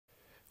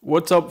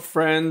What's up,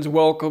 friends?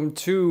 Welcome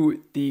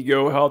to the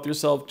Go Health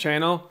Yourself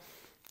channel.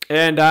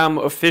 And I'm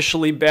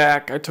officially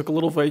back. I took a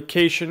little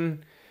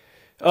vacation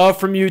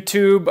from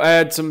YouTube. I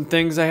had some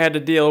things I had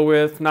to deal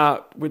with,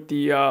 not with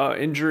the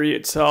injury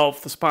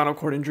itself, the spinal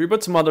cord injury,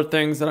 but some other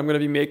things that I'm going to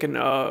be making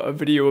a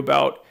video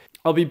about.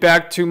 I'll be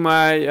back to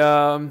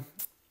my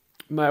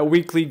my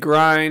weekly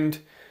grind,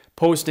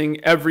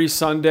 posting every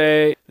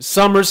Sunday.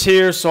 Summer's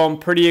here, so I'm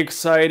pretty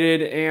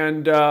excited.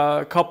 And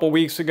a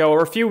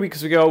few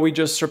weeks ago, we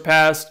just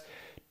surpassed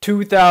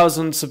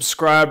 2,000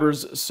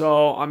 subscribers,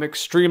 so I'm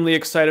extremely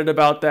excited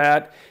about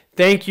that.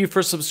 Thank you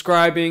for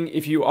subscribing.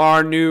 If you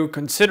are new,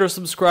 consider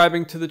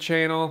subscribing to the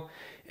channel.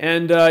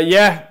 And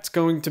yeah, it's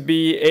going to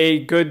be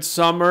a good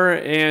summer,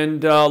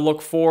 and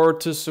look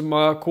forward to some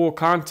cool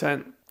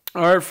content.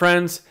 All right,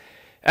 friends,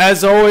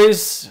 as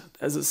always,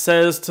 as it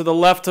says to the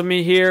left of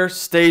me here,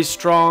 stay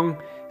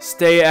strong,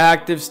 stay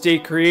active, stay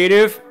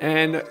creative,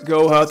 and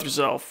go health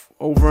yourself.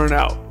 Over and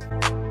out.